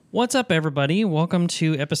What's up, everybody? Welcome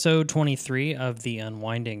to episode 23 of the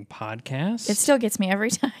Unwinding Podcast. It still gets me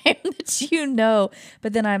every time that you know,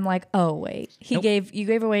 but then I'm like, oh wait, you gave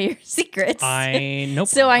away your secrets. Nope.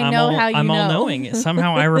 So I know how you know. I'm all knowing.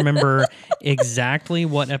 Somehow I remember exactly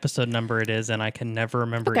what episode number it is, and I can never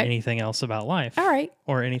remember anything else about life. All right.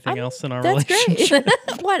 Or anything else in our that's relationship.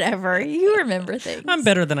 Great. Whatever. You remember things. I'm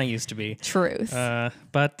better than I used to be. Truth.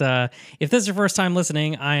 But if this is your first time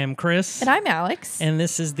listening, I am Chris. And I'm Alex. And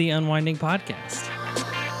this is the Unwinding Podcast.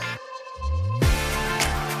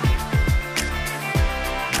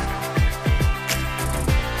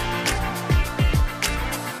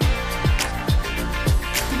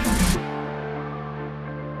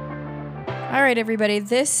 All right, everybody,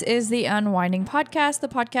 this is the Unwinding Podcast, the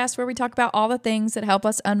podcast where we talk about all the things that help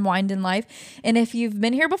us unwind in life. And if you've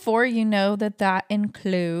been here before, you know that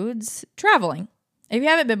includes traveling. If you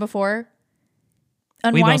haven't been before,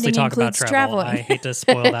 unwinding we mostly talk about includes travel. traveling. I hate to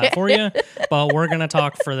spoil that for you, but we're going to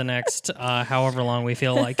talk for the next however long we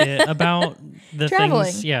feel like it about the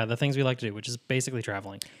traveling. The things we like to do, which is basically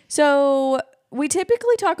traveling. So we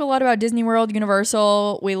typically talk a lot about Disney World,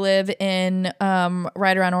 Universal. We live in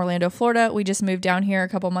right around Orlando, Florida. We just moved down here a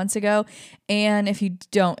couple months ago. And if you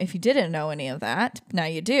didn't know any of that, now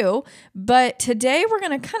you do. But today we're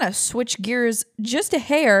going to kind of switch gears just a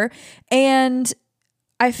hair. And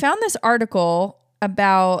I found this article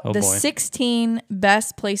about 16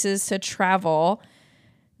 best places to travel,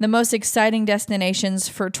 the most exciting destinations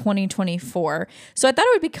for 2024. So I thought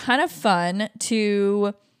it would be kind of fun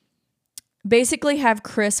to basically have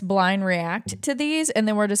Chris blind react to these, and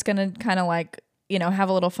then we're just gonna kind of have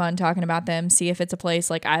a little fun talking about them, see if it's a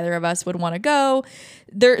place like either of us would want to go.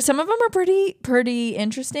 Some of them are pretty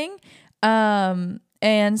interesting, and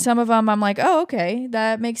some of them I'm like, oh, okay,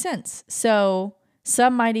 that makes sense. So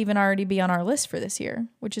some might even already be on our list for this year,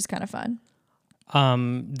 which is kind of fun.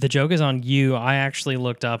 The joke is on you. I actually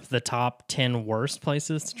looked up the top 10 worst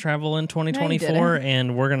places to travel in 2024,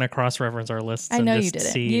 and we're going to cross-reference our lists and just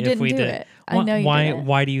see if we did it. I know you did it.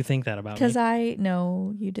 Why do you think that about me? Because I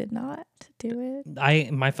know you did not do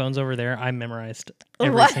it. My phone's over there. I memorized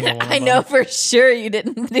every single one of them. I know for sure you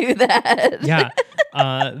didn't do that. Yeah.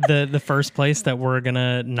 The first place that we're going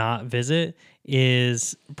to not visit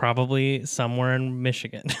is probably somewhere in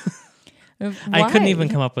Michigan. Why? I couldn't even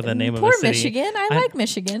come up with a name of a city. Poor Michigan. I like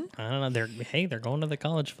Michigan. I don't know. They're going to the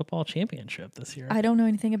college football championship this year. I don't know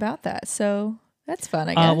anything about that, so that's fun,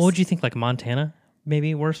 I guess. What would you think, like Montana?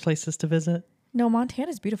 Maybe worst places to visit? No,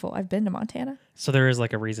 Montana's beautiful. I've been to Montana. So there is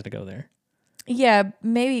like a reason to go there. Yeah,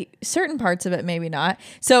 maybe certain parts of it, maybe not.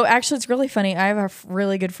 So actually, it's really funny. I have a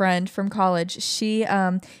really good friend from college. She,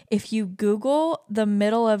 if you Google the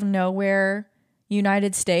middle of nowhere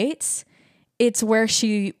United States, it's where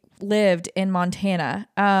she lived in Montana.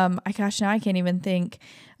 Now I can't even think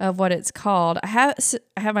of what it's called. I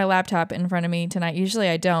have my laptop in front of me tonight. Usually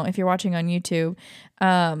I don't. If you're watching on YouTube,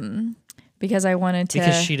 because I wanted to.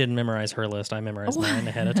 Because she didn't memorize her list, I memorized mine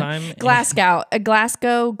ahead of time. Glasgow,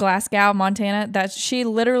 Montana. She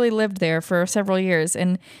literally lived there for several years.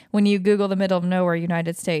 And when you Google the middle of nowhere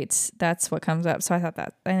United States, that's what comes up. So I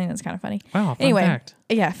think that's kind of funny. Wow, fun fact.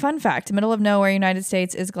 Yeah, fun fact. Middle of nowhere United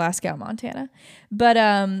States is Glasgow, Montana. But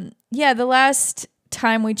the last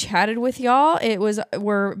time we chatted with y'all,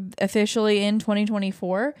 we're officially in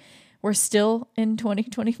 2024. We're still in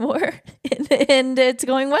 2024, and it's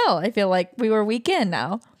going well. I feel like we were a weekend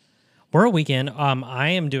now. We're a weekend. I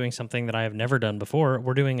am doing something that I have never done before.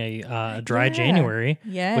 We're doing a dry January,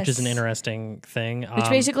 which is an interesting thing. Which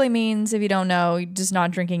basically means, if you don't know, just not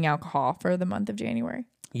drinking alcohol for the month of January.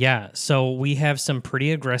 Yeah, so we have some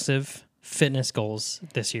pretty aggressive fitness goals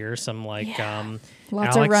this year. Some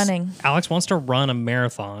lots of running. Alex wants to run a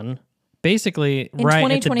marathon, basically right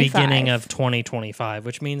at the beginning of 2025,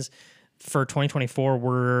 which means for 2024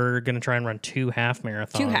 we're going to try and run 2 half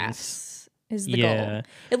marathons. 2 halves is the goal.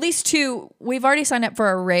 At least 2. We've already signed up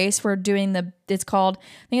for a race. We're doing I think it's called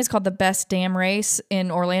the Best Damn Race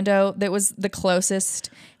in Orlando. That was the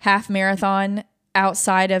closest half marathon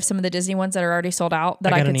outside of some of the Disney ones that are already sold out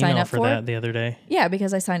that I could sign up for. That the other day. Yeah,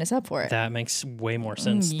 because I signed us up for it. That makes way more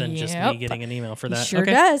sense than just me getting an email for that. Sure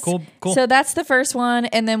does. Cool. So that's the first one,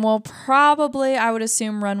 and then we'll probably, I would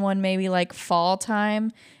assume, run one maybe like fall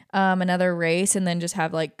time, another race, and then just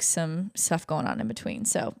have like some stuff going on in between.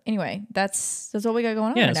 So anyway, that's what we got going on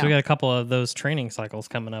right now. Yeah, so we got a couple of those training cycles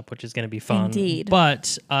coming up, which is going to be fun. Indeed.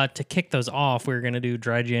 But to kick those off, we're going to do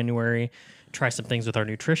dry January, try some things with our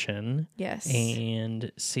nutrition. Yes.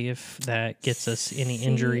 And see if that gets us any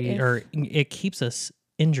injury or it keeps us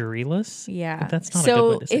Injuryless? Yeah. That's not a good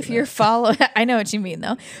way to say if you're following, I know what you mean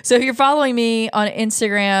though. So if you're following me on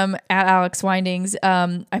Instagram at Alex Windings,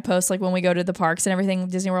 I post like when we go to the parks and everything,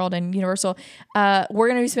 Disney World and Universal. We're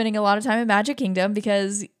going to be spending a lot of time in Magic Kingdom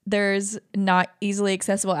because there's not easily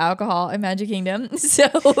accessible alcohol in Magic Kingdom. So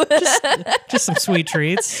just some sweet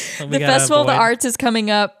treats. The Festival of the Arts is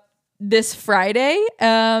coming up this Friday.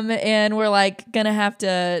 And we're like going to have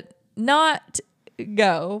to not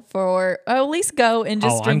go for at least go and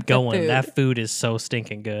just drink the food. That food is so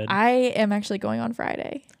stinking good. I am actually going on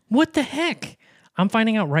Friday. What the heck? I'm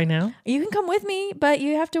finding out right now. You can come with me, but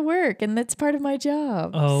you have to work, and that's part of my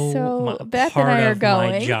job. Oh, so Beth and I are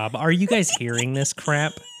going. My job. Are you guys hearing this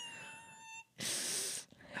crap?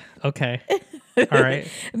 Okay. All right.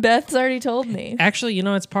 Beth's already told me. Actually,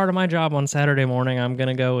 it's part of my job on Saturday morning. I'm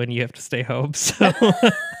gonna go, and you have to stay home. So.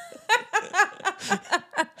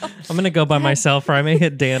 I'm going to go by myself, or I may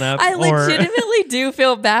hit Dan up. I legitimately do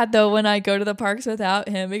feel bad, though, when I go to the parks without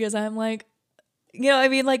him, because I'm like,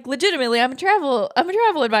 legitimately, I'm a travel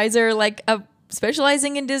advisor, like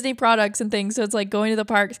specializing in Disney products and things. So it's like going to the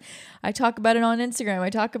parks. I talk about it on Instagram. I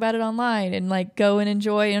talk about it online and like go and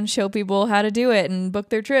enjoy and show people how to do it and book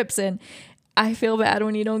their trips. And I feel bad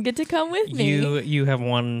when you don't get to come with me. You have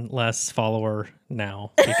one less follower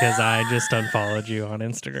now because I just unfollowed you on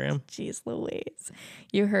Instagram. Jeez Louise.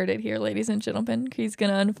 You heard it here, ladies and gentlemen. He's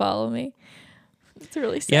going to unfollow me. It's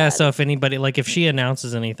really sad. Yeah, so if anybody, like if she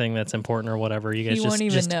announces anything that's important or whatever, you guys won't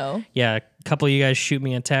even know. Yeah, a couple of you guys shoot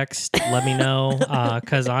me a text. Let me know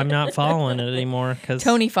because I'm not following it anymore.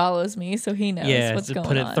 Tony follows me, so he knows what's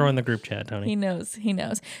going on. Throw in the group chat, Tony. He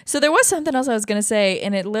knows. So there was something else I was going to say,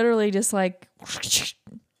 and it literally just like,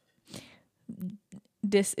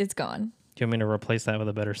 it's gone. Do you want me to replace that with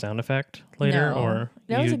a better sound effect later? No, or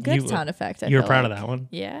that was a good sound effect. You were proud of that one?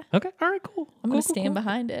 Yeah. Okay. All right, cool. I'm going to stand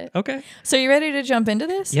behind it. Okay. So you ready to jump into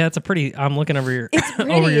this? Yeah, I'm looking over your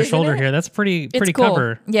over your shoulder here. That's pretty cool.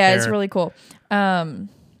 Cover. Yeah, it's really cool. I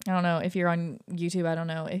don't know if you're on YouTube. I don't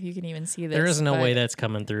know if you can even see this. There is no way that's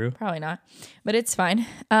coming through. Probably not, but it's fine.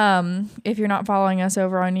 If you're not following us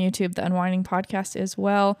over on YouTube, the Unwinding Podcast as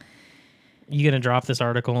well. You gonna drop this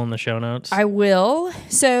article in the show notes? I will.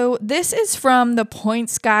 So this is from the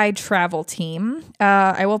Points Guide travel team.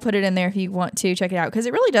 I will put it in there if you want to check it out because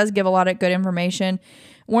it really does give a lot of good information.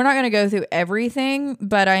 We're not going to go through everything,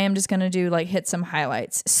 but I am just going to do hit some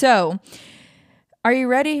highlights. So are you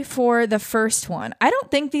ready for the first one? I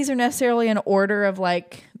don't think these are necessarily in order of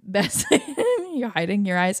best. You're hiding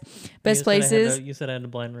your eyes. Best places. You said I had to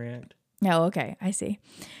blind react. Oh, okay. I see.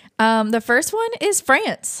 The first one is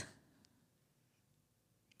France.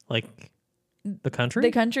 Like the country?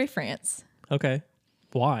 The country, France. Okay.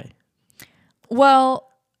 Why?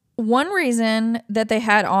 Well, one reason that they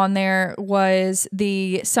had on there was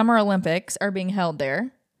the Summer Olympics are being held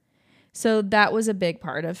there. So that was a big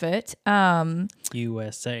part of it.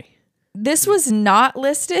 USA. This was not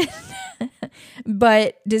listed,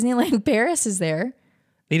 but Disneyland Paris is there.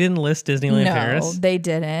 They didn't list Disneyland Paris? No, they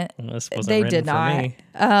didn't. Well, this wasn't they did not.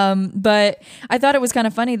 For me. But I thought it was kind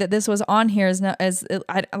of funny that this was on here like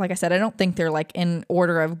I said, I don't think they're in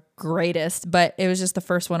order of greatest, but it was just the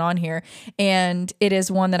first one on here. And it is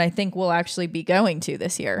one that I think we'll actually be going to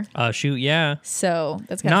this year. Shoot, yeah. So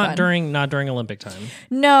that's kind of fun. Not during Olympic time.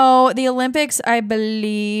 No, the Olympics, I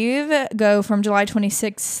believe, go from July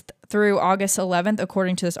 26th through August 11th,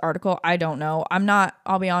 according to this article. I don't know.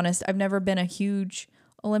 I'll be honest, I've never been a huge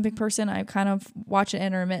Olympic person. I kind of watch it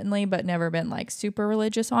intermittently, but never been super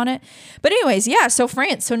religious on it. But anyways, yeah. So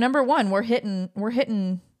France. So number one, we're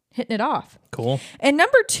hitting it off. Cool. And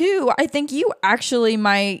number two, I think you actually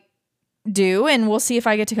might do, and we'll see if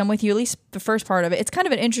I get to come with you, at least the first part of it. It's kind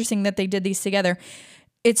of interesting that they did these together.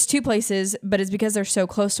 It's two places, but it's because they're so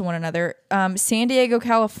close to one another. San Diego,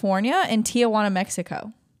 California, and Tijuana,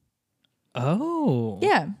 Mexico. Oh.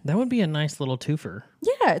 Yeah. That would be a nice little twofer.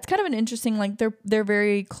 Yeah, it's kind of an interesting, they're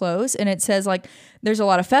very close, and it says there's a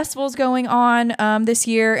lot of festivals going on this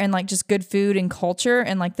year, and just good food and culture,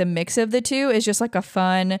 and the mix of the two is just a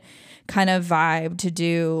fun kind of vibe to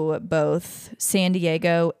do both San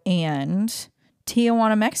Diego and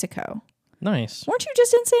Tijuana, Mexico. Nice. Weren't you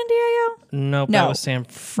just in San Diego? Nope, no, that was San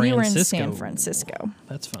Francisco. You were in San Francisco.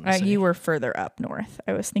 That's fun to say. You were further up north.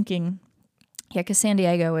 I was thinking, yeah, because San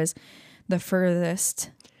Diego is the furthest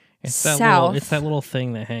south. It's that little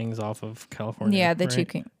thing that hangs off of California. Yeah, that you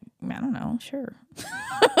can. I don't know. Sure.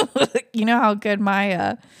 You know how good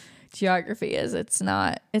my geography is. It's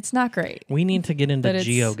not great. We need to get into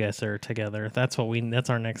GeoGuessr together. That's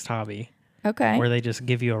our next hobby. Okay. Where they just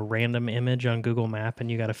give you a random image on Google Map and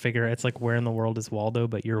you got to figure it's like where in the world is Waldo,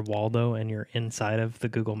 but you're Waldo and you're inside of the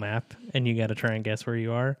Google Map and you got to try and guess where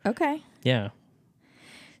you are. Okay. Yeah.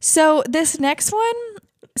 So this next one,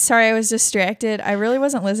 sorry, I was distracted. I really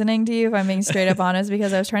wasn't listening to you, if I'm being straight up honest,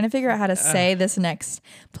 because I was trying to figure out how to say this next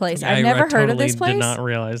place. I've never heard of this place. I did not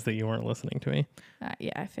realize that you weren't listening to me.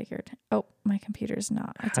 Yeah, I figured. Oh, my computer's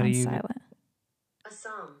not. It's on silent.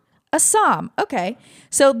 Assam. Assam. Okay.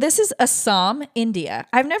 So this is Assam, India.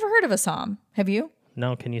 I've never heard of Assam. Have you?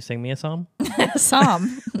 No. Can you sing me a song?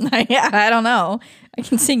 Assam. Yeah, I don't know. I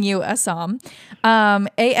can sing you Assam.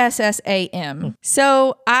 ASSAM.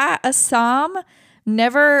 So Assam,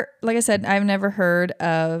 never, like I said, I've never heard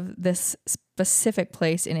of this specific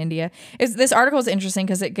place in India. This article is interesting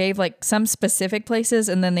because it gave like some specific places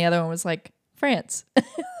and then the other one was like France.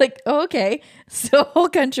 Like, oh, okay. So whole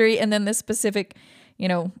country and then this specific,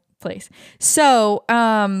 place. So,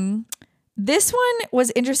 this one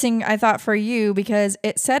was interesting, I thought, for you because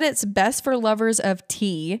it said it's best for lovers of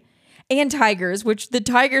tea and tigers, which the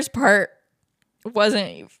tigers part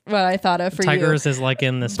wasn't what I thought of for tigers is like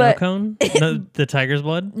in the snow cone? The tiger's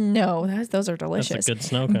blood? No, those are delicious. That's a good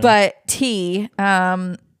snow cone. But tea,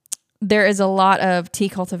 there is a lot of tea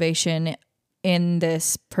cultivation in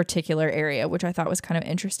this particular area, which I thought was kind of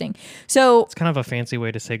interesting. So it's kind of a fancy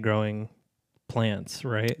way to say growing plants,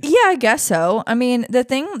 right? Yeah, I guess so. I mean, the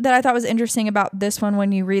thing that I thought was interesting about this one,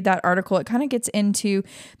 when you read that article, it kind of gets into,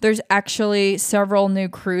 there's actually several new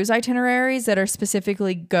cruise itineraries that are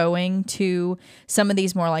specifically going to some of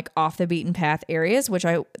these more like off the beaten path areas, which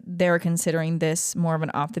they're considering this more of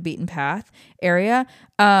an off the beaten path area.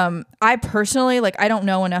 I personally, I don't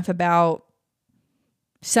know enough about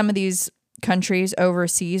some of these countries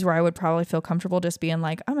overseas where I would probably feel comfortable just being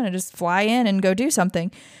like, I'm going to just fly in and go do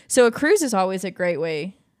something. So a cruise is always a great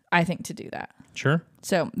way, I think, to do that. Sure.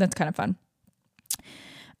 So that's kind of fun.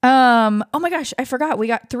 Oh my gosh, I forgot. We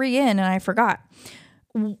got 3 in and I forgot.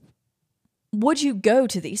 Would you go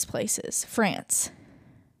to these places? France.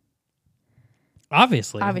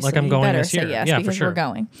 Obviously. Like I'm going this year. Yes, yeah, because for sure. We're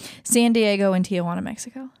going. San Diego and Tijuana,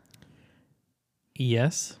 Mexico.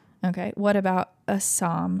 Yes. Okay. What about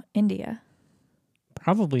Assam, India?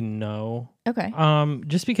 Probably no. Okay.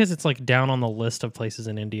 Just because it's like down on the list of places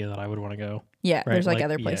in India that I would want to go. Yeah, right? There's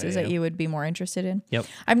other places that you would be more interested in. Yep.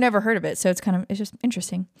 I've never heard of it, so it's just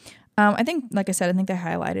interesting. I think, like I said, I think they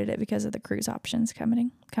highlighted it because of the cruise options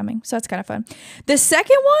coming. So that's kind of fun. The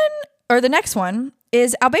second one, or the next one,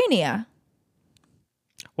 is Albania.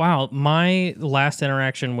 Wow, my last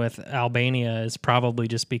interaction with Albania is probably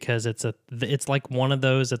just because it's like one of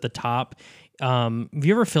those at the top. Have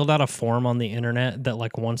you ever filled out a form on the internet that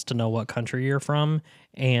wants to know what country you're from?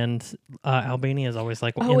 And Albania is always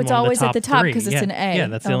like, it's always at the top because it's an A. Yeah,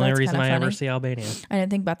 that's the only reason I ever see Albania. I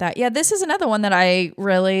didn't think about that. Yeah, this is another one that I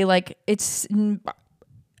really like. It's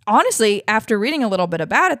honestly, after reading a little bit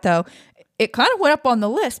about it though, it kind of went up on the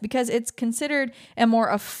list because it's considered a more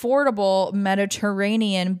affordable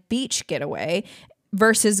Mediterranean beach getaway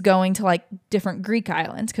versus going to different Greek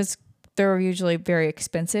islands, because they're usually very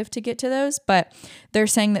expensive to get to those. But they're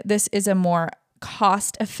saying that this is a more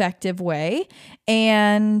cost-effective way.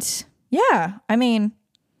 And yeah, I mean,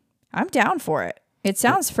 I'm down for it. It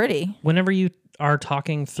sounds pretty. Whenever you are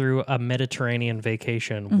talking through a Mediterranean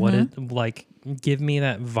vacation, what is give me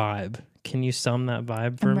that vibe. Can you sum that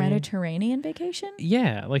vibe for me? A Mediterranean vacation?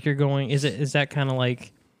 Yeah, you're going. Is that kind of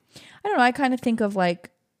like? I don't know. I kind of think of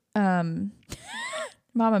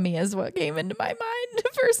Mamma Mia is what came into my mind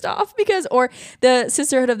first off, or the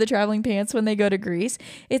Sisterhood of the Traveling Pants when they go to Greece.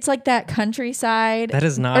 It's like that countryside. That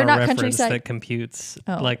is not a reference that computes.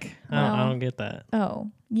 Oh, I don't get that.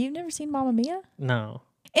 Oh, you've never seen Mamma Mia? No.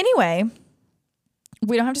 Anyway,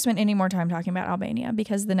 we don't have to spend any more time talking about Albania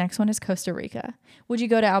because the next one is Costa Rica. Would you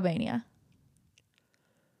go to Albania?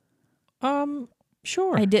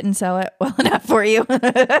 Sure. I didn't sell it well enough for you.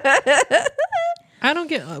 I don't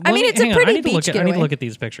get. It's a pretty beach getaway. I need to look at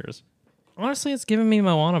these pictures. Honestly, it's giving me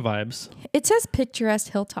Moana vibes. It says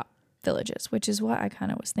picturesque hilltop villages, which is what I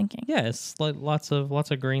kind of was thinking. Yeah, it's like lots of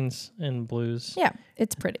greens and blues. Yeah,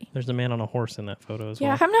 it's pretty. There's a man on a horse in that photo as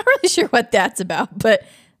well. Yeah, I'm not really sure what that's about, but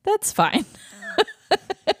that's fine.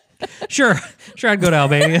 Sure, I'd go to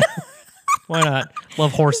Albania. Why not?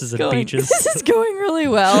 Love horses and beaches. This is going really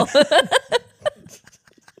well.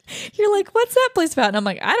 You're like, what's that place about? And I'm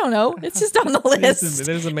like, I don't know. It's just on the list.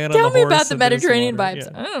 There's a man Tell on a horse. Tell me about the Mediterranean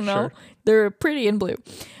vibes. Yeah, I don't know. Sure. They're pretty and blue.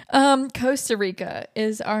 Costa Rica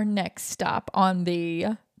is our next stop on the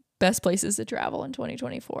best places to travel in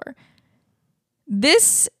 2024.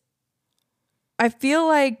 This, I feel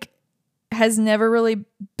like, has never really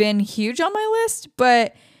been huge on my list,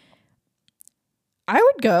 but I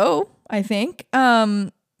would go, I think.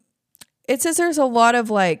 It says there's a lot of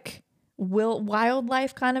like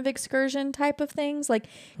wildlife kind of excursion type of things, like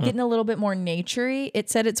getting a little bit more naturey. It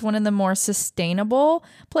said it's one of the more sustainable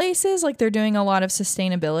places. Like they're doing a lot of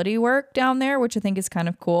sustainability work down there, which I think is kind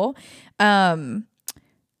of cool.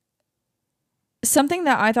 Something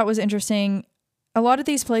that I thought was interesting, a lot of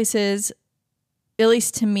these places, at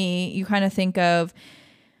least to me, you kind of think of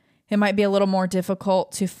it might be a little more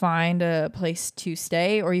difficult to find a place to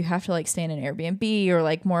stay, or you have to like stay in an Airbnb or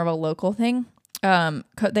like more of a local thing. They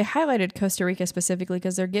highlighted Costa Rica specifically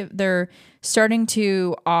because they're starting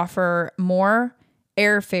to offer more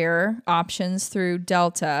airfare options through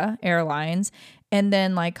Delta Airlines, and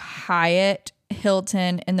then like Hyatt,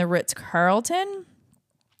 Hilton, and the Ritz-Carlton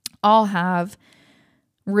all have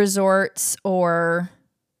resorts or,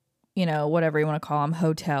 you know, whatever you want to call them,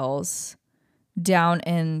 hotels down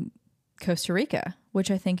in Costa Rica,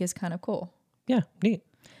 which I think is kind of cool. Yeah, neat.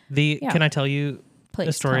 Can I tell you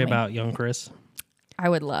a story about young Chris? I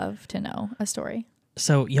would love to know a story.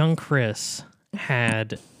 So young Chris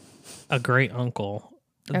had a great uncle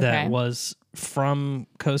that was from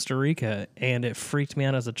Costa Rica, and it freaked me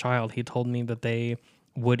out as a child. He told me that they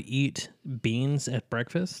would eat beans at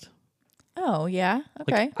breakfast. Oh, yeah.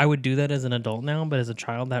 Okay. Like, I would do that as an adult now, but as a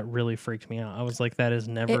child, that really freaked me out. I was like, that is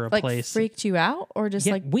never a place. Freaked you out? Or just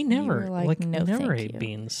we never, no, never ate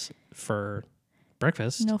beans for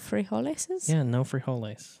breakfast. No frijoles? Yeah, no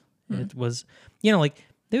frijoles. It was, you know, like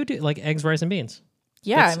they would do like eggs, rice, and beans.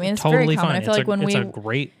 Yeah, That's I mean, it's totally very common. fine. I feel like when it's a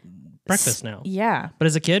great breakfast now. Yeah. But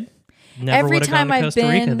as a kid, never would have gone to Costa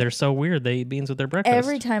Rica. They're so weird. They eat beans with their breakfast.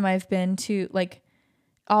 Every time I've been to, like,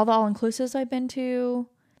 all the all-inclusives I've been to,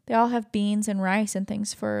 they all have beans and rice and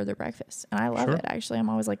things for their breakfast. And I love it, actually. I'm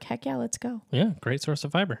always like, heck yeah, let's go. Yeah, great source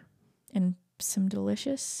of fiber. And some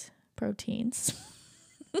delicious proteins.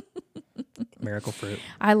 Miracle fruit.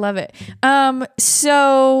 I love it.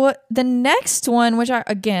 So the next one, which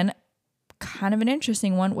again, kind of an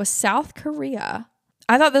interesting one, was South Korea.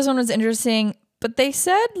 I thought this one was interesting, but they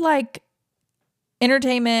said like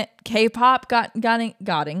entertainment, K-pop got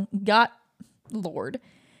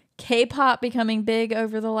K-pop becoming big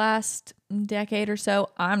over the last decade or so.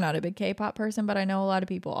 I'm not a big K-pop person, but I know a lot of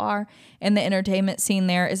people are. And the entertainment scene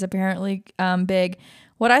there is apparently big.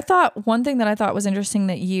 One thing that I thought was interesting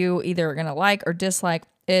that you either are going to like or dislike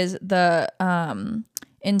is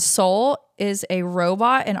in Seoul is a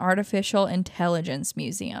robot and artificial intelligence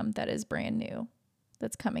museum that is brand new.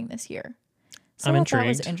 That's coming this year. So I'm intrigued. That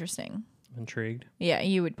was interesting. I'm intrigued. Yeah,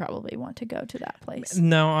 you would probably want to go to that place.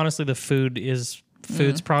 No, honestly, the food's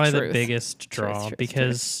probably the biggest draw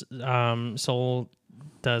because Seoul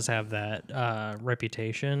does have that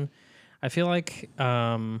reputation. I feel like,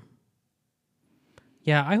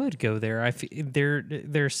 yeah, I would go there.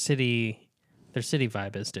 Their city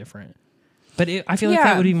vibe is different, but I feel like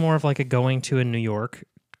that would be more of like a going to a New York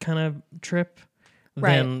kind of trip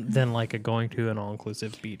than like a going to an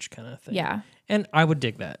all-inclusive beach kind of thing. Yeah, and I would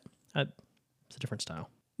dig that. It's a different style.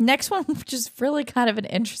 Next one, which is really kind of an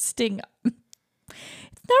interesting.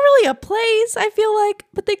 It's not really a place, I feel like,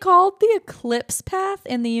 but they called the Eclipse Path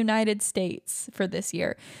in the United States for this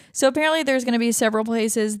year. So apparently there's going to be several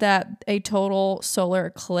places that a total solar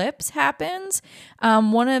eclipse happens.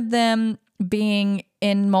 One of them being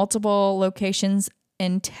in multiple locations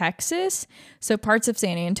in Texas. So parts of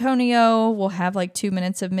San Antonio will have like 2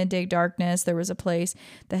 minutes of midday darkness. There was a place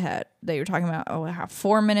that you were talking about, will have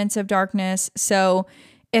 4 minutes of darkness. So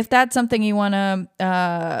if that's something you want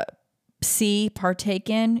to partake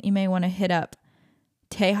in, you may want to hit up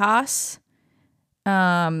Tejas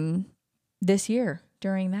this year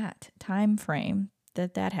during that time frame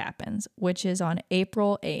that happens, which is on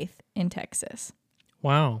April 8th in Texas.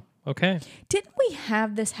 Wow. Okay. Didn't we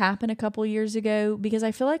have this happen a couple years ago? Because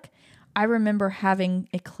I feel like I remember having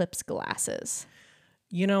eclipse glasses.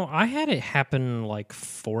 You know, I had it happen like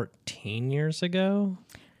 14 years ago.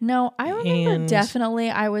 No, I remember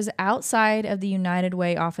definitely I was outside of the United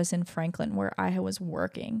Way office in Franklin where I was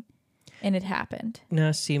working, and it happened.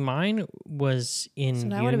 No, see, mine was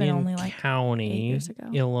in Union County,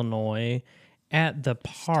 Illinois, at the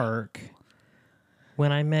park.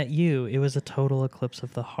 When I met you, it was a total eclipse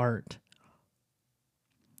of the heart.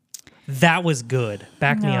 That was good.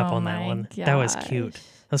 Back me up on that one. Gosh. That was cute.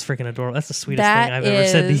 That's freaking adorable. That's the sweetest thing I've ever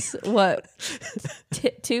said to you. What?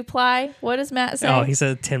 2-ply? What does Matt say? Oh, he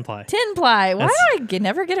said 10-ply. 10-ply. Why do I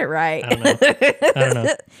never get it right? I don't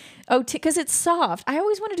know. Oh, because it's soft. I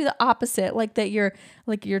always want to do the opposite, like that you're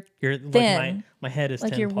thin. Like my head is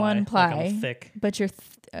like 10-ply. You're 1-ply. Like I'm thick. But you're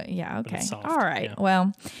yeah, okay. All right. Yeah.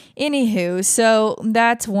 Well, anywho, so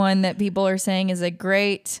that's one that people are saying is a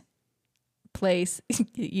great place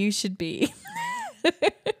you should be.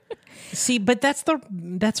 See, but that's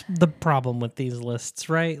the problem with these lists,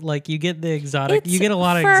 right? Like you get the exotic, you It's get a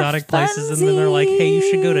lot of for exotic places, and then they're like, "Hey, you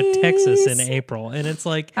should go to Texas in funsies. April," and it's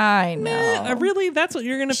like, I know. really, that's what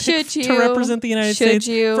you're gonna Should pick you? to represent the United Should States?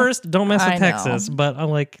 you? First, don't mess I with know. Texas, but I'm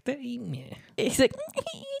like, meh. It's like,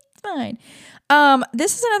 it's fine.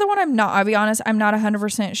 This is another one I'll be honest, I'm not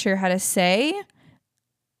 100% sure how to say.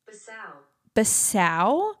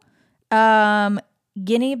 Bissau.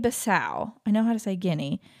 Guinea-Bissau. I know how to say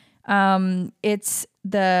Guinea. It's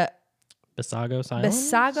the Basagos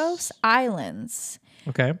Islands. Basagos Islands.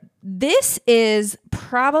 Okay. This is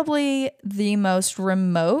probably the most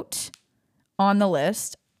remote on the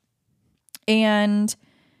list and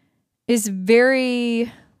is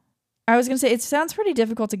very, I was going to say, it sounds pretty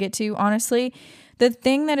difficult to get to, honestly. The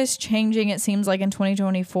thing that is changing, it seems like in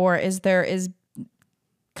 2024, is there is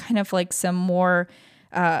kind of like some more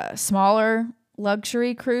smaller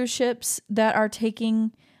luxury cruise ships that are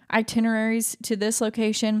taking itineraries to this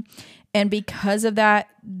location. And because of that,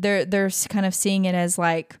 they're kind of seeing it as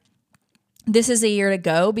like, this is a year to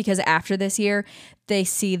go, because after this year, they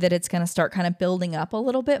see that it's going to start kind of building up a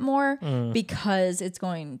little bit more because it's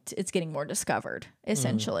getting more discovered,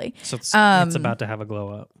 essentially. So it's about to have a glow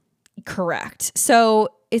up. Correct. So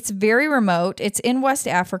it's very remote. It's in West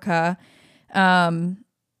Africa.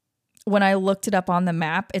 When I looked it up on the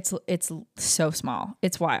map, it's so small.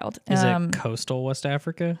 It's wild. Is it coastal West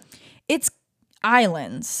Africa? It's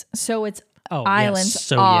islands. So it's Oh, islands yes.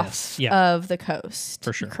 So, off yes. Yeah. of the coast.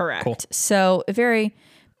 For sure. Correct. Cool. So a very,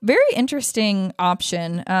 very interesting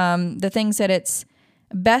option. The things that it's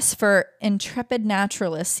best for intrepid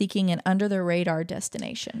naturalists seeking an under the radar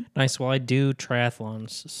destination. Nice. Well, I do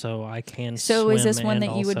triathlons, so I can So swim is this one and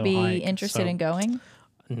that you would also be hike, interested so in going?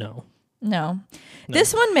 No. No.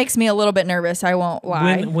 This one makes me a little bit nervous. I won't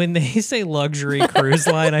lie. When they say luxury cruise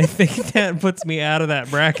line, I think that puts me out of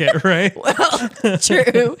that bracket, right? Well,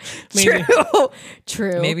 true. Maybe.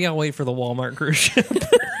 True. Maybe I'll wait for the Walmart cruise ship.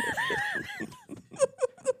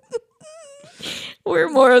 We're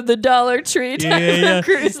more of the Dollar Tree type of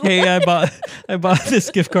cruise line. Hey, I bought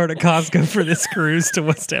this gift card at Costco for this cruise to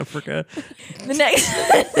West Africa. The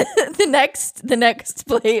next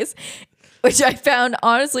place, which I found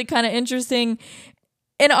honestly kind of interesting.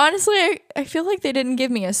 And honestly, I feel like they didn't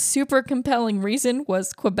give me a super compelling reason,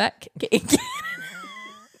 was Quebec. It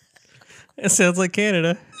sounds like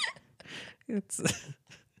Canada. It's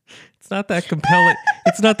not that compelling.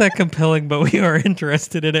 It's not that compelling, but we are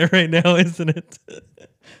interested in it right now, isn't it?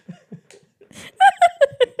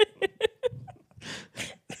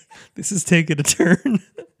 This is taking a turn.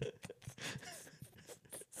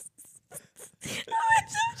 I have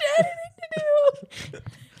such editing to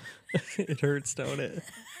do. It hurts, don't it?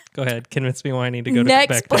 Go ahead. Convince me why I need to go to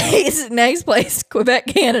Next Quebec. Next place, Quebec,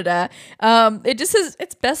 Canada. It just says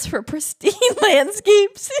it's best for pristine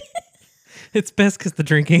landscapes. It's best because the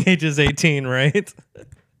drinking age is 18, right?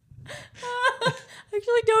 I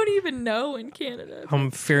actually don't even know in Canada.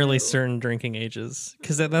 I'm fairly certain drinking ages.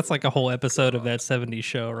 Because that's like a whole episode of that 70s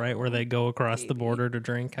show, right? Where they go across the border to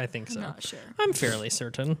drink. I think so. Not sure. I'm fairly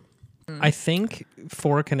certain. I think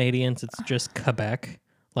for Canadians, it's just Quebec.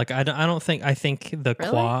 Like, I think the Really?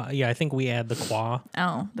 Qua. Yeah, I think we add the Qua.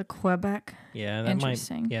 Oh, the Quebec. Yeah, that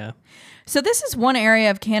Interesting. might. Yeah. So this is one area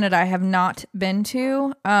of Canada I have not been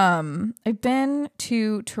to. I've been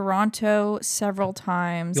to Toronto several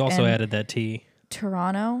times. You also and added that T.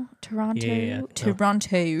 Toronto. Yeah.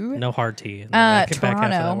 Toronto. No hard T. Back half of that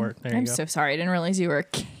Toronto. word. There you I'm go. so sorry. I didn't realize you were a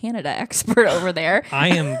Canada expert over there. I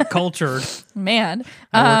am cultured. Man.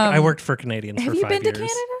 I worked for Canadians Have for you 5 been years. to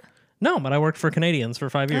Canada? No, but I worked for Canadians for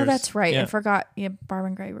 5 years. Oh, that's right. Yeah. I forgot. Yeah, Barb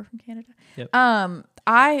and Gray were from Canada. Yep.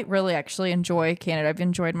 I really actually enjoy Canada. I've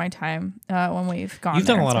enjoyed my time when we've gone. You've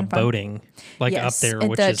done there. a lot It's of been fun. boating, like Yes, up there, at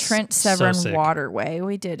which the is Trent so Severn sick. Waterway.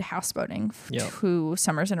 We did houseboating Yep. 2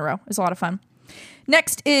 summers in a row. It was a lot of fun.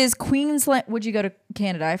 Next is Queensland. Would you go to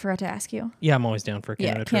Canada? I forgot to ask you. Yeah, I'm always down for a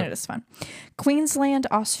Canada Yeah, trip. Canada's fun. Queensland,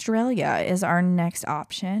 Australia is our next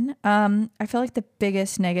option. I feel like the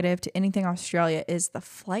biggest negative to anything Australia is the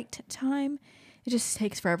flight time. It just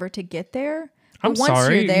takes forever to get there. I'm But once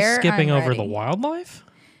sorry, you're there, skipping I'm over the ready. wildlife?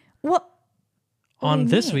 Well, what do On you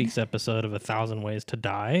this mean? week's episode of 1,000 Ways to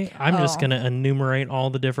Die, I'm just Oh. going to enumerate all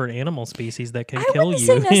the different animal species that can I kill wouldn't you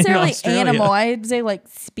say in necessarily Australia. animal. I'd say like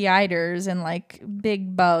spiders and like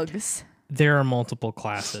big bugs. There are multiple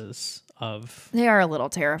classes of... They are a little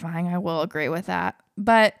terrifying. I will agree with that.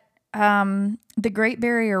 But the Great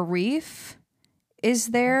Barrier Reef is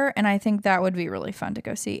there, and I think that would be really fun to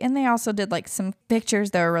go see. And they also did like some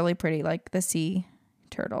pictures that were really pretty, like the sea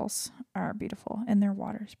turtles are beautiful and their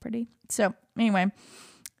water's pretty. So anyway,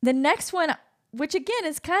 the next one, which again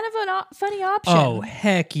is kind of a funny option. Oh,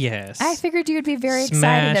 heck yes. I figured you would be very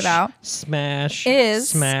excited about. Smash.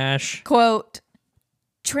 Quote,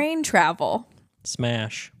 train travel.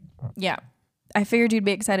 Smash. Yeah. I figured you'd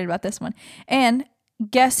be excited about this one. And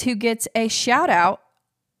guess who gets a shout out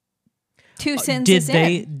 2 sentences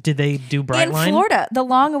in? Did they do Brightline? In Florida, the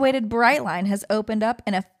long-awaited Brightline has opened up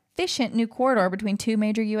an efficient new corridor between 2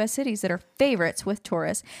 major U.S. cities that are favorites with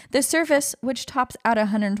tourists. The service, which tops out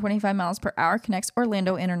 125 miles per hour, connects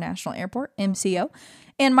Orlando International Airport, MCO,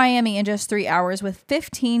 and Miami in just 3 hours with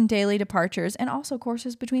 15 daily departures and also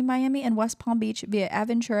courses between Miami and West Palm Beach via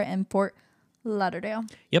Aventura and Fort Lauderdale.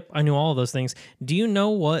 Yep, I knew all of those things. Do you know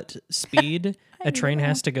what speed a train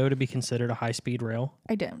has to go to be considered a high-speed rail?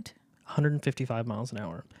 I don't. 155 miles an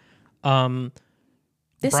hour.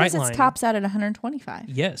 This says it tops out at 125.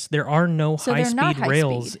 Yes, there are no high-speed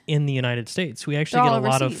rails in the United States. We actually get a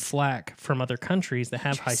lot of flack from other countries that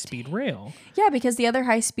have high-speed rail. Yeah, because the other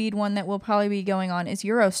high-speed one that will probably be going on is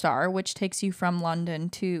Eurostar, which takes you from London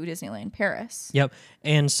to Disneyland Paris. Yep.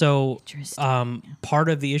 And so part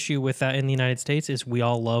of the issue with that in the United States is we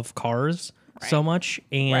all love cars so much.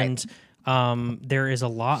 And there is a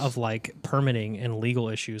lot of like permitting and legal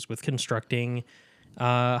issues with constructing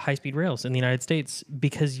high-speed rails in the United States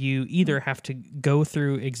because you either have to go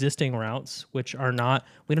through existing routes, which are not,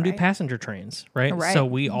 we don't do passenger trains, right? So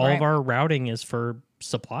all of our routing is for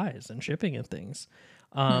supplies and shipping and things.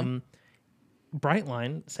 Brightline,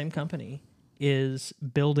 same company, is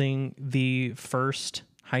building the first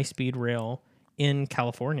high-speed rail in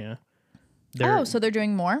California. So they're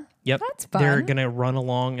doing more? Yep. That's fun. They're going to run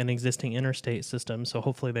along an existing interstate system, so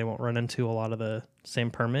hopefully they won't run into a lot of the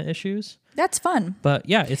same permit issues. That's fun. But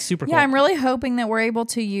yeah, it's super cool. Yeah, I'm really hoping that we're able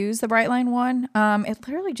to use the Brightline one. It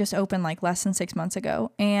literally just opened like less than 6 months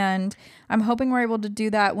ago, and I'm hoping we're able to do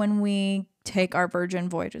that when we take our Virgin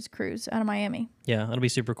Voyages cruise out of Miami. Yeah, that'll be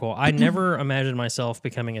super cool. I never imagined myself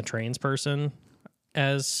becoming a trains person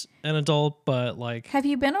as an adult, but like... Have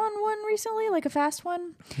you been on one recently, like a fast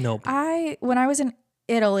one? Nope. When I was in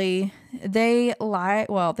Italy, they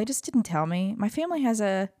just didn't tell me. My family has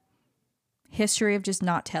a history of just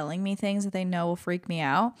not telling me things that they know will freak me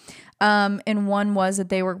out. And one was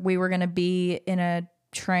that we were going to be in a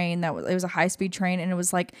train it was a high-speed train, and it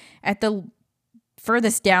was like at the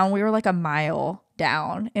furthest down, we were like a mile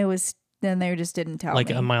down. Then they just didn't tell me.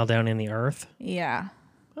 Like a mile down in the earth? Yeah.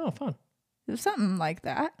 Oh, fun. Something like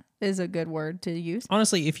that is a good word to use.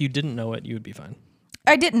 Honestly, if you didn't know it, you would be fine.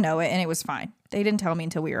 I didn't know it, and it was fine. They didn't tell me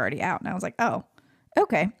until we were already out, and I was like, oh,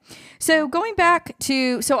 okay. So going back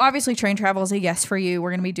to, obviously train travel is a yes for you. We're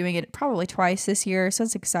going to be doing it probably twice this year, so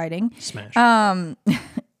it's exciting. Smash.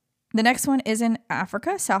 The next one is in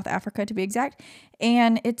Africa, South Africa to be exact,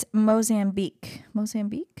 and it's Mozambique.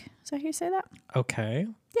 Mozambique? Is that how you say that? Okay.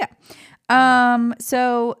 Yeah.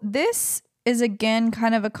 So this is again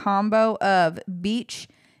kind of a combo of beach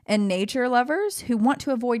and nature lovers who want to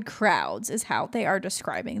avoid crowds is how they are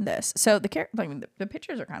describing this. So the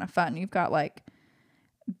pictures are kind of fun. You've got like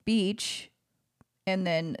beach, and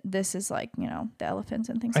then this is like, the elephants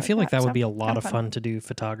and things like that. I feel like that would be a lot of fun to do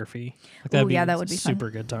photography. Like that would be super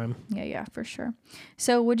good time. Yeah, for sure.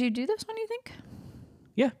 So would you do this one, you think?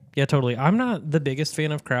 Yeah, totally. I'm not the biggest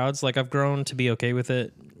fan of crowds. Like I've grown to be okay with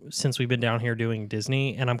it since we've been down here doing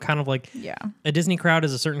Disney, and I'm kind of like, a Disney crowd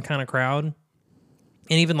is a certain kind of crowd,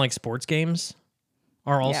 and even like sports games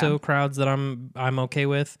are also crowds that I'm okay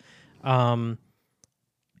with. I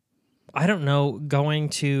don't know, going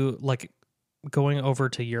over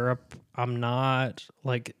to Europe, I'm not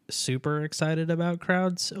like super excited about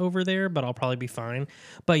crowds over there, but I'll probably be fine.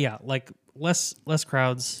 But yeah, like less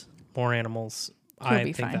crowds, more animals.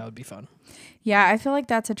 I think that would be fun. Yeah, I feel like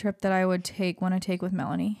that's a trip that I would want to take with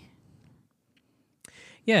Melanie.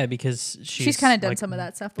 Yeah, because she's kind of done some of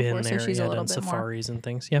that stuff before, so she's a little bit safaris more, and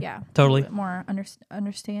things. Yep, yeah, totally. A little bit more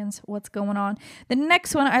understands what's going on. The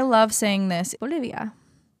next one, I love saying this, Bolivia.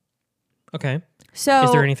 Okay. So,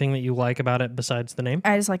 is there anything that you like about it besides the name?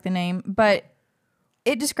 I just like the name, but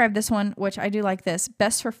it described this one, which I do like this,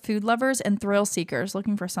 best for food lovers and thrill seekers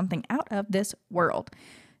looking for something out of this world.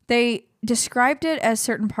 They described it as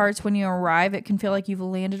certain parts when you arrive, it can feel like you've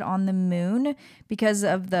landed on the moon because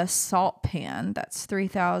of the salt pan. That's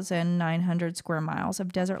 3,900 square miles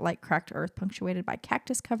of desert-like cracked earth punctuated by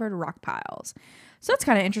cactus-covered rock piles. So that's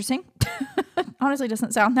kind of interesting. Honestly,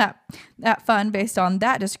 doesn't sound that fun based on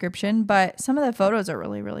that description, but some of the photos are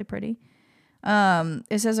really, really pretty.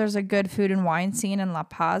 It says there's a good food and wine scene in La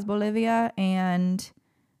Paz, Bolivia, and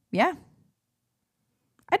yeah,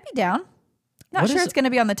 I'd be down. Not sure it's going to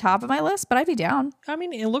be on the top of my list, but I'd be down. I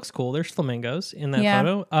mean, it looks cool. There's flamingos in that Yeah.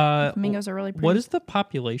 photo. Flamingos are really pretty. What is the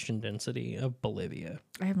population density of Bolivia?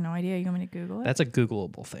 I have no idea. You want me to Google it? That's a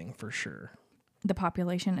Googleable thing for sure. The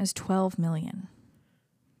population is 12 million.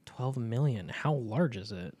 12 million. How large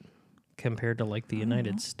is it compared to like the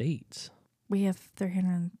United States? We have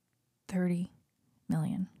 330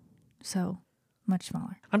 million. So much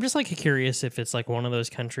smaller. I'm just like curious if it's like one of those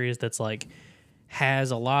countries that's like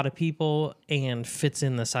has a lot of people and fits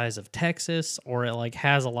in the size of Texas, or it like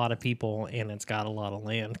has a lot of people and it's got a lot of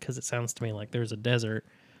land, because it sounds to me like there's a desert.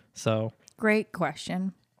 So Great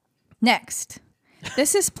question. Next.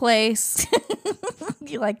 This is place.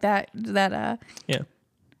 You like that yeah.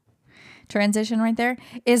 transition right there?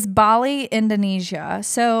 Is Bali, Indonesia.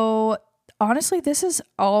 So honestly, this has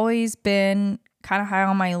always been kind of high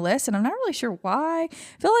on my list, and I'm not really sure why. I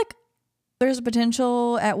feel like there's a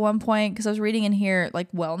potential at one point, because I was reading in here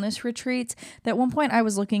like wellness retreats, that at one point I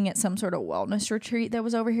was looking at some sort of wellness retreat that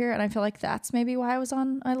was over here, and I feel like that's maybe why I was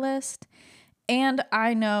on my list. And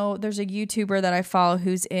I know there's a YouTuber that I follow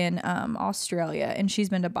who's in Australia, and she's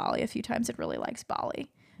been to Bali a few times and really likes Bali.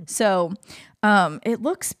 So it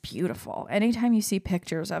looks beautiful. Anytime you see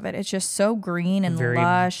pictures of it, it's just so green and Very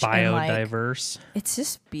lush. biodiverse. And it's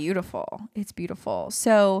just beautiful. It's beautiful.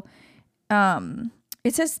 So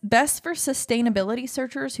it says best for sustainability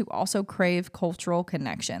searchers who also crave cultural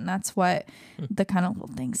connection. That's what the kind of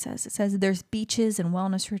little thing says. It says there's beaches and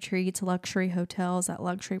wellness retreats, luxury hotels, that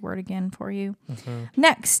luxury word again for you.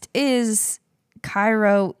 Next is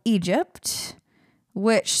Cairo, Egypt,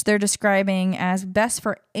 which they're describing as best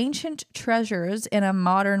for ancient treasures in a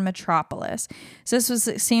modern metropolis. So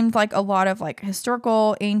it seemed like a lot of like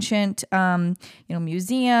historical, ancient,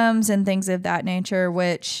 museums and things of that nature,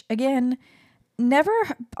 which again, never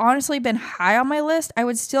honestly been high on my list. I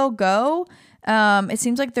would still go. It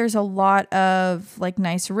seems like there's a lot of like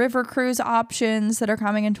nice river cruise options that are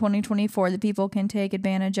coming in 2024 that people can take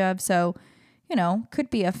advantage of. So, could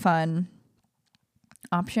be a fun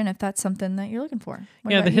option if that's something that you're looking for.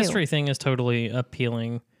 What Yeah, about the you? history thing is totally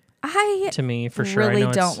appealing I to me for sure. really I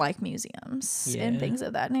know don't like museums and things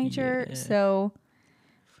of that nature. Yeah. So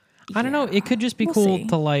I don't know. It could just be We'll cool see.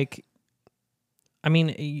 to like. I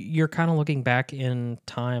mean, you're kind of looking back in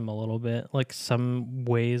time a little bit, like some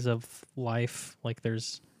ways of life. Like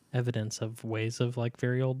there's evidence of ways of like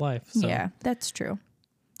very old life. So. yeah, that's true.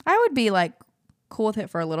 I would be like cool with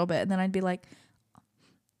it for a little bit, and then I'd be like,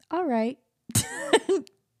 all right,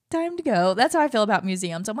 time to go. That's how I feel about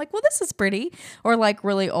museums. I'm like, well, this is pretty. Or like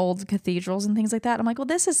really old cathedrals and things like that. I'm like, well,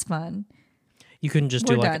 this is fun. You couldn't just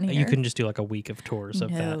We're do done like here. you couldn't just do like a week of tours of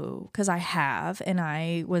that. No, because I have, and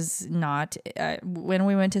I was not. When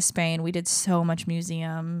we went to Spain, we did so much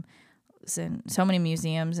museums and so many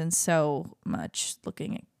museums and so much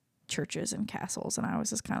looking at churches and castles, and I was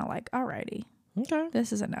just kind of like, alrighty, Okay.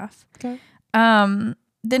 this is enough. Okay.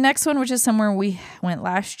 The next one, which is somewhere we went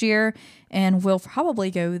last year and will probably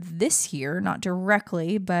go this year, not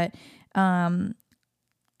directly, but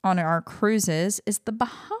on our cruises, is the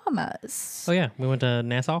Bahamas. Oh yeah, we went to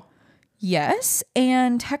Nassau. Yes,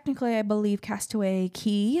 and technically I believe Castaway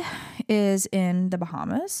Cay is in the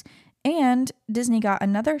Bahamas, and Disney got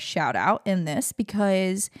another shout out in this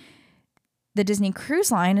because the Disney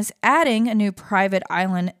Cruise Line is adding a new private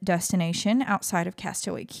island destination outside of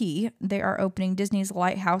Castaway Cay. They are opening Disney's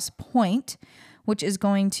Lighthouse Point, which is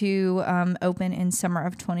going to open in summer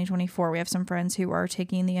of 2024. We have some friends who are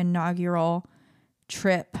taking the inaugural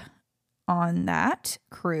trip on that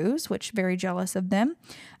cruise, which very jealous of them.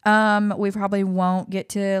 We probably won't get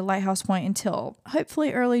to Lighthouse Point until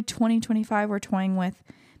hopefully early 2025. We're toying with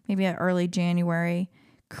maybe an early January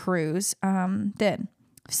cruise then.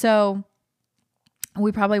 So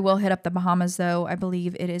we probably will hit up the Bahamas, though. I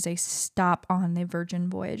believe it is a stop on the Virgin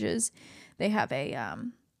Voyages. They have a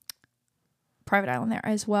private island there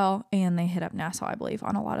as well, and they hit up Nassau, I believe,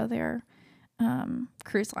 on a lot of their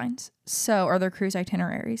cruise lines, or their cruise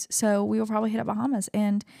itineraries. So we will probably hit up Bahamas,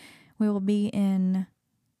 and we will be in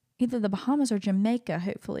either the Bahamas or Jamaica,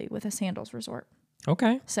 hopefully, with a Sandals resort.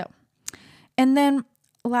 Okay. So, and then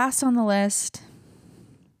last on the list,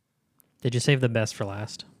 Did you save the best for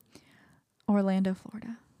last? Orlando,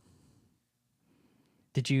 Florida.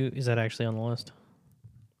 Is that actually on the list?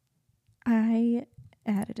 I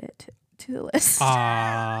added it to the list.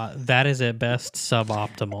 That is at best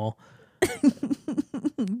suboptimal.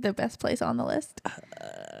 The best place on the list.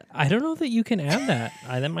 I don't know that you can add that.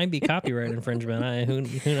 That might be copyright infringement. Who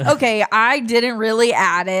knows? Okay, I didn't really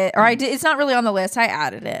add it, or I did. It's not really on the list. I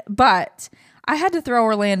added it, but I had to throw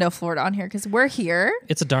Orlando, Florida on here because we're here.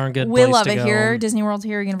 It's a darn good We place love to it go. here. Disney World's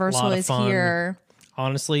here. Universal Lot of is fun. here.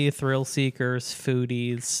 honestly, thrill seekers,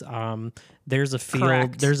 foodies. There's a field.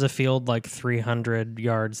 Correct. There's a field like 300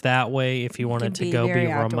 yards that way. If you wanted Could to be go be very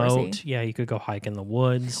remote, outdoorsy. yeah, you could go hike in the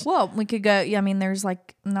woods. Well, we could go. Yeah, I mean, there's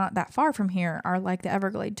like not that far from here are like the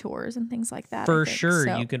Everglade tours and things like that. For I think. sure,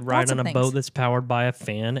 So, you could ride lots on of a things. boat that's powered by a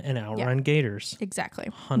fan and outrun gators. Exactly.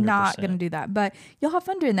 100%. Not going to do that, but you'll have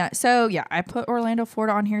fun doing that. So, yeah, I put Orlando,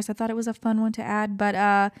 Florida on here, so I thought it was a fun one to add. But,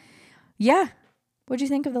 yeah. What'd you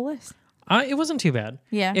think of the list? It wasn't too bad.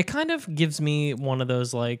 Yeah. It kind of gives me one of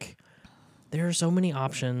those like, there are so many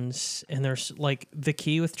options, and there's like the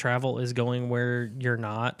key with travel is going where you're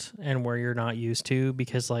not and where you're not used to,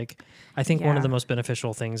 because like I think one of Yeah. the most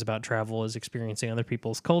beneficial things about travel is experiencing other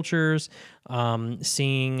people's cultures,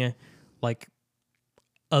 seeing like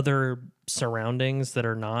other surroundings that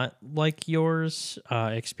are not like yours,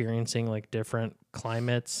 experiencing like different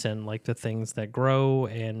climates and like the things that grow,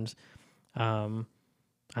 and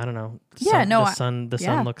I don't know. Yeah, no, the sun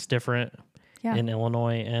yeah. looks different Yeah. in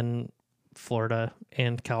Illinois and Florida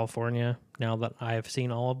and California. Now that I've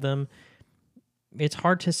seen all of them, it's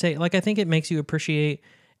hard to say. Like, I think it makes you appreciate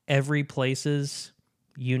every place's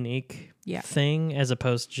unique thing, as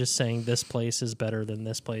opposed to just saying this place is better than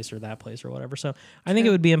this place or that place or whatever. So I think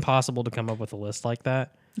it would be impossible to come up with a list like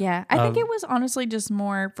that. Yeah, I think it was honestly just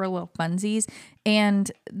more for little funsies, and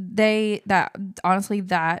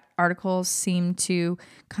that article seemed to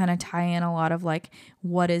kind of tie in a lot of like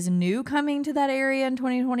what is new coming to that area in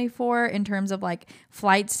 2024 in terms of like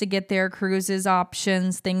flights to get there, cruises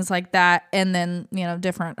options, things like that, and then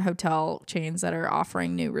different hotel chains that are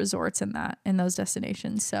offering new resorts in those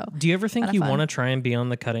destinations. So, do you ever think kinda you fun. want to try and be on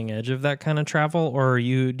the cutting edge of that kind of travel, or do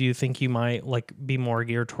you think you might like be more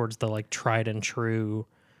geared towards the like tried and true?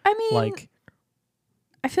 I mean, Like,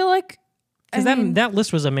 I feel like because that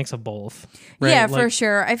list was a mix of both. Right? Yeah, Like, for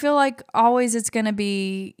sure. I feel like always it's going to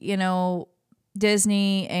be,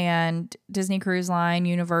 Disney and Disney Cruise Line,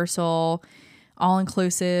 Universal, all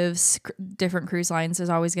inclusives, different cruise lines is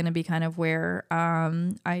always going to be kind of where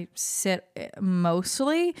I sit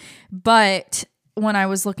mostly. But when I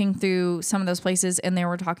was looking through some of those places and they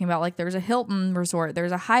were talking about like there's a Hilton resort,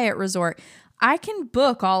 there's a Hyatt resort, I can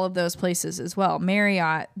book all of those places as well.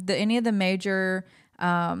 Marriott, any of the major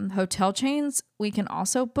hotel chains, we can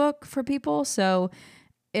also book for people. So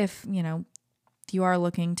if, you are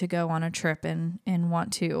looking to go on a trip and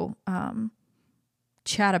want to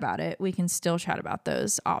chat about it, we can still chat about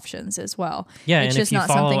those options as well. Yeah, it's and just if you not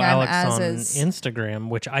follow something Alex I'm on as Instagram,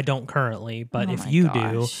 which I don't currently, but Oh if my you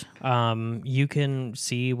gosh. do, you can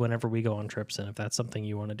see whenever we go on trips, and if that's something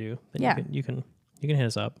you want to do, then Yeah. you can hit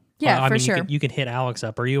us up. Yeah, I for mean, sure. You can hit Alex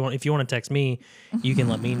up, or if you want to text me, you can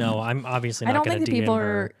let me know. I'm obviously I not don't going think to the DM people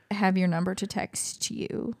her. have your number to text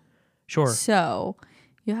you. Sure. So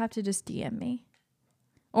you'll have to just DM me.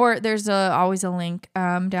 Or there's always a link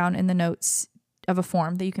down in the notes of a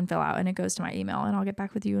form that you can fill out, and it goes to my email, and I'll get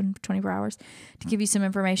back with you in 24 hours to give you some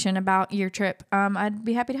information about your trip. I'd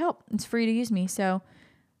be happy to help. It's free to use me, so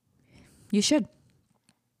you should.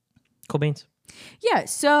 Cool beans. Yeah.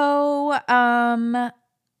 So,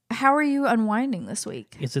 how are you unwinding this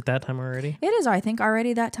week? Is it that time already? It is, I think,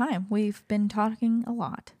 already that time. We've been talking a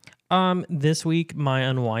lot. This week my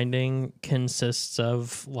unwinding consists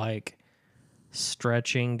of like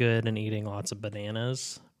stretching good and eating lots of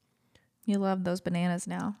bananas. You love those bananas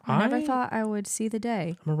now. I never I- thought I would see the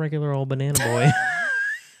day. I'm a regular old banana boy.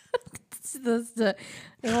 The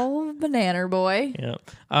old banana boy. Yeah.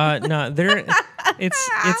 No,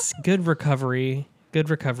 it's good recovery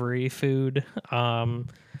food.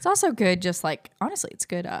 It's also good, just like, honestly, it's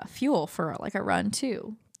good fuel for like a run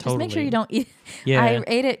too. Just make sure Totally. you don't eat. Yeah. I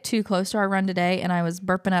ate it too close to our run today, and I was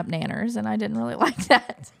burping up nanners, and I didn't really like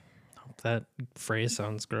that. That phrase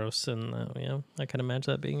sounds gross, and yeah, I can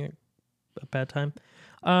imagine that being a bad time.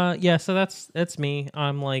 Yeah, so that's me.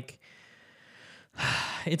 I'm like,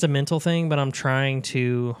 it's a mental thing, but I'm trying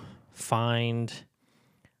to find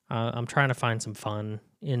some fun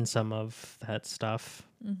in some of that stuff.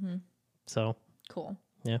 Mm-hmm. So Cool.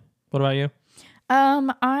 yeah. What about you?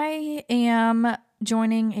 I am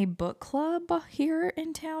joining a book club here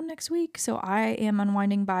in town next week. So I am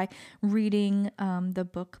unwinding by reading the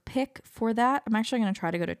book pick for that. I'm actually going to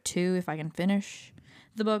try to go to 2 if I can finish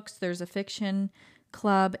the books. There's a fiction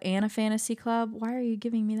club and a fantasy club. Why are you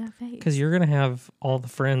giving me that face? Because you're gonna have all the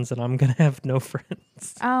friends, and I'm gonna have no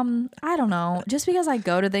friends. I don't know. Just because I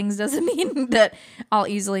go to things doesn't mean that I'll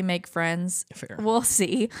easily make friends. Fair. We'll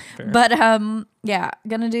see. Fair. But yeah,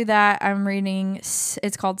 gonna do that. I'm reading.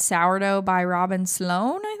 It's called Sourdough by Robin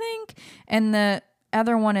Sloan, I think, and the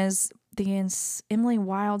other one is Emily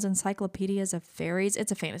Wilde's Encyclopedias of Fairies.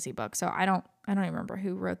 It's a fantasy book, so I don't even remember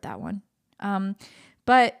who wrote that one.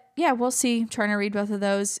 But yeah, we'll see. I'm trying to read both of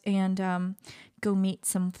those and go meet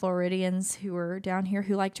some Floridians who are down here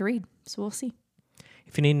who like to read. So we'll see.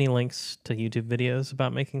 If you need any links to YouTube videos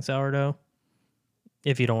about making sourdough,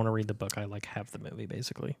 if you don't want to read the book, I have the movie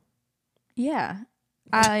basically. Yeah.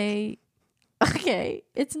 Okay.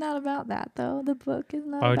 It's not about that though. The book is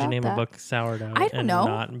not Why would about you name that. a book sourdough I don't and know.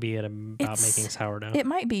 not be it about making sourdough? It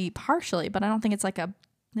might be partially, but I don't think it's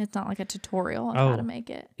it's not like a tutorial on how to make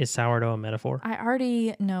it. Is sourdough a metaphor? I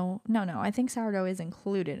already no. I think sourdough is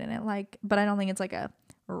included in it, but I don't think it's like a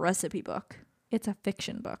recipe book. It's a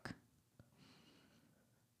fiction book.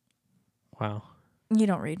 Wow. You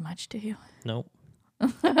don't read much, do you? Nope.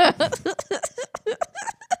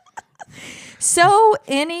 So,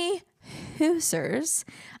 any hoosers,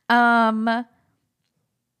 that's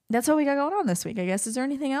what we got going on this week, I guess. Is there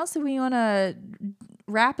anything else that we want to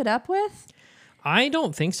wrap it up with? I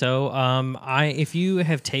don't think so. If you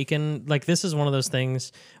have taken, this is one of those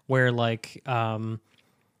things where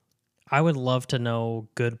I would love to know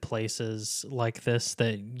good places like this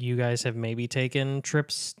that you guys have maybe taken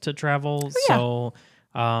trips to travel. Oh, yeah. So,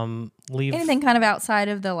 leave anything kind of outside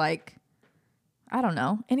of the I don't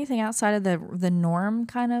know, anything outside of the norm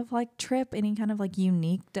kind of trip, any kind of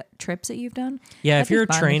unique trips that you've done. Yeah, That'd if you're a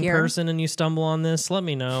be fun to train hear. person and you stumble on this, let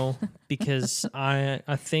me know because I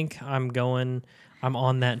think I'm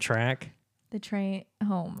on that track. The train.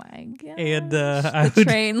 Oh my god. And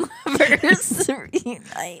train lovers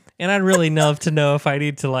reunite. And I'd really love to know if I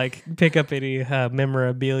need to pick up any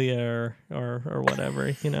memorabilia or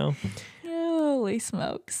whatever, Holy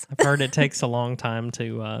smokes. I've heard it takes a long time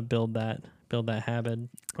to build that habit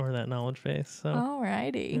or that knowledge base. So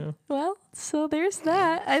Alrighty. Yeah. Well, so there's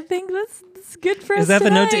that. I think that's good for us. Is that the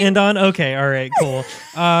note to tonight. end on? Okay, all right, cool.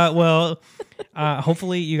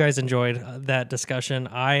 Hopefully you guys enjoyed that discussion.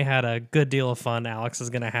 I had a good deal of fun. Alex is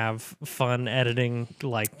going to have fun editing,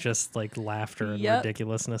 just laughter and Yep.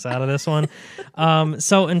 ridiculousness out of this one.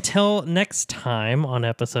 So until next time on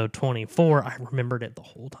episode 24, I remembered it the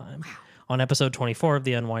whole time. On episode 24 of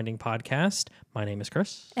the Unwinding Podcast, my name is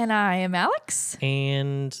Chris. And I am Alex.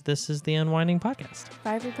 And this is the Unwinding Podcast.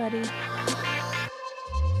 Bye, everybody.